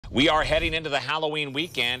We are heading into the Halloween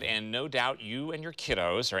weekend, and no doubt you and your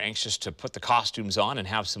kiddos are anxious to put the costumes on and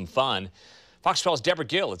have some fun. Fox 12's Deborah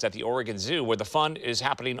Gill is at the Oregon Zoo, where the fun is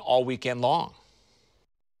happening all weekend long.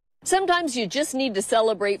 Sometimes you just need to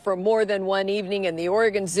celebrate for more than one evening, and the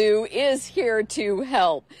Oregon Zoo is here to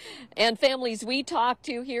help. And families we talk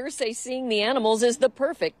to here say seeing the animals is the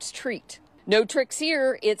perfect treat. No tricks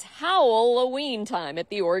here, it's Howloween time at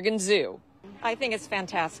the Oregon Zoo. I think it's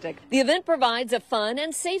fantastic. The event provides a fun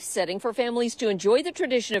and safe setting for families to enjoy the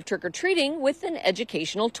tradition of trick-or-treating with an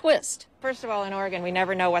educational twist. First of all, in Oregon, we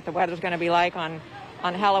never know what the weather's going to be like on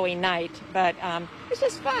Halloween night, but it's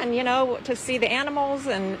just fun, you know, to see the animals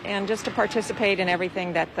and just to participate in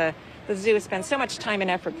everything that the zoo has spent so much time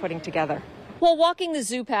and effort putting together. While walking the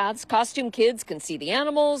zoo paths, costume kids can see the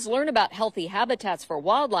animals, learn about healthy habitats for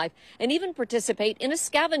wildlife, and even participate in a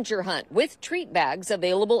scavenger hunt with treat bags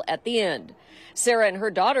available at the end. Sarah and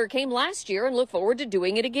her daughter came last year and look forward to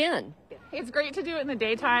doing it again. It's great to do it in the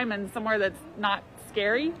daytime and somewhere that's not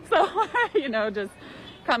scary. So, you know, just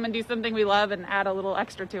come and do something we love and add a little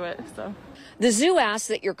extra to it. So. The zoo asks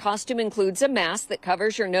that your costume includes a mask that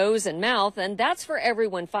covers your nose and mouth, and that's for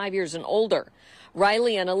everyone 5 years and older.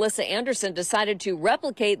 Riley and Alyssa Anderson decided to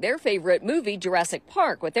replicate their favorite movie, Jurassic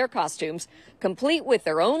Park, with their costumes, complete with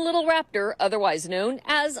their own little raptor, otherwise known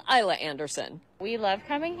as Isla Anderson. We love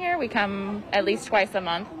coming here. We come at least twice a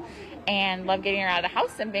month and love getting her out of the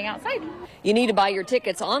house and being outside. You need to buy your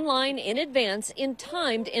tickets online in advance in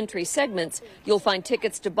timed entry segments. You'll find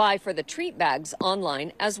tickets to buy for the treat bags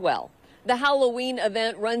online as well. The Halloween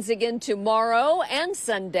event runs again tomorrow and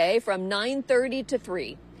Sunday from 9:30 to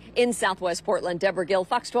 3. In Southwest Portland, Deborah Gill,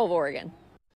 Fox 12 Oregon.